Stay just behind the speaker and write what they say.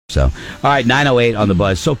So, all right, 9:08 on the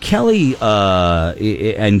buzz. So Kelly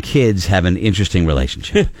and kids have an interesting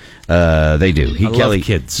relationship. They do. Kelly love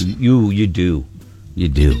kids. You do.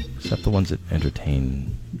 Except the ones that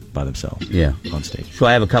entertain by themselves. Yeah, on stage. So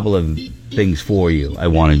I have a couple of things for you. I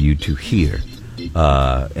wanted you to hear.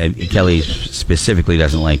 And Kelly specifically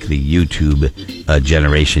doesn't like the YouTube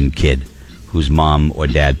generation kid whose mom or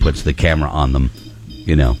dad puts the camera on them,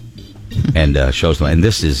 and shows them. And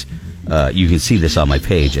this is. You can see this on my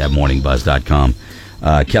page at morningbuzz.com.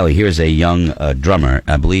 Kelly, here's a young drummer,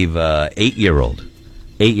 I believe 8-year-old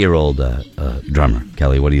drummer.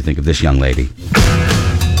 Kelly, what do you think of this young lady?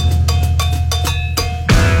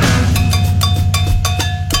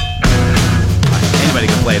 Anybody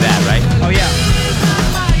can play that, right? Oh, yeah.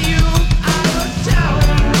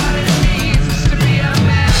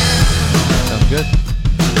 Sounds good.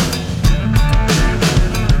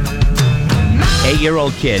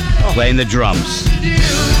 8-year-old kid playing the drums,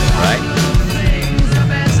 right?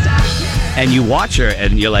 And you watch her,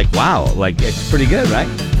 and you're like, "Wow, like it's pretty good, right?"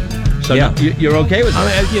 So yeah. You're okay with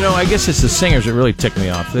it? I guess it's the singers that really tick me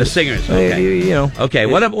off. The singers, okay. Okay,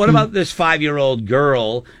 what about this 5-year-old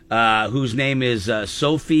girl whose name is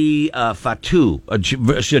Sophie Fatou?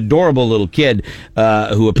 She's an adorable little kid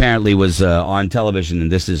who apparently was on television,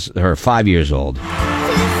 and this is her 5 years old.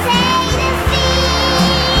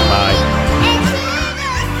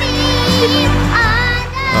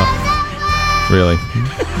 Really?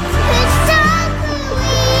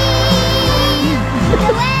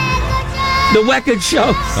 The Record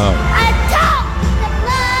Show. Oh.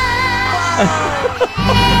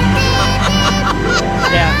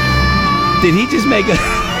 Yeah. Did he just make a...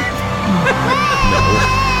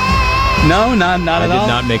 No, not at all. I did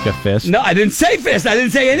not make a fist. No, I didn't say fist. I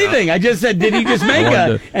didn't say anything. I just said, did he just make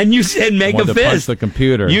and you said make a fist. To punch the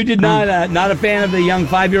computer. You did not. Not a fan of the young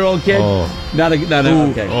 5-year-old kid. Oh,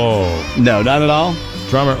 okay. Oh, no, not at all.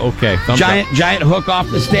 Drummer. Okay. Giant hook off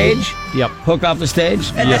the stage. Yep. Hook off the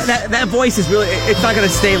stage. Yes. That voice is really. It's not going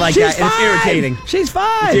to stay like that. And it's irritating. She's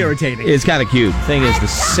fine. It's irritating. It's kind of cute. Thing is, the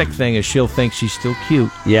sick thing is she'll think she's still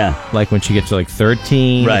cute. Yeah. Like when she gets to like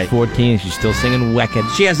 13, right. 14, she's still singing Wicked.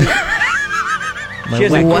 She hasn't. She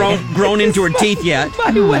hasn't grown into her teeth yet.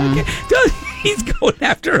 He's going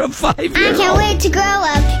after a 5-year-old. I can't wait to grow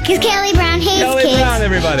up, because Kelly Brown hates kids. Kelly Brown,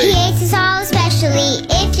 everybody. He hates us all especially.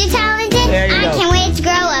 If you're talented, I can't wait to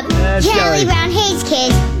grow up. Kelly Brown hates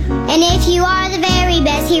kids. And if you are the very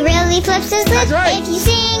best, he really flips his lips. That's right. If you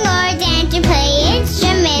sing or dance or play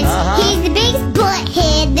instruments, he's the biggest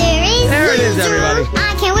butthead there is. There it is, everybody.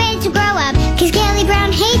 I can't wait to grow up, because Kelly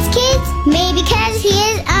Brown hates kids. Maybe because he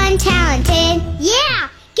is untalented.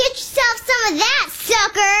 Yeah, get yourself some of that,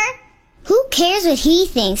 sucker. Who cares what he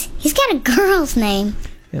thinks? He's got a girl's name.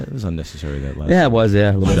 Yeah, it was unnecessary, that last. Yeah, it was,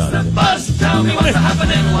 yeah. What's the buzz? Tell me what's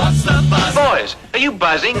happening. What's the buzz? Boys, are you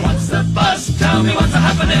buzzing? What's the buzz? Tell me what's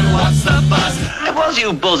happening. What's the buzz? It was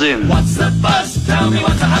you buzzing. What's the buzz? Tell me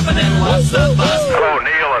what's happening. What's the buzz? Hello,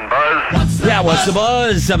 Neil and Buzz. What's the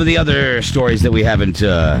buzz? Some of the other stories that we haven't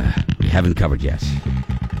covered yet.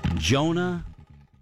 Jonah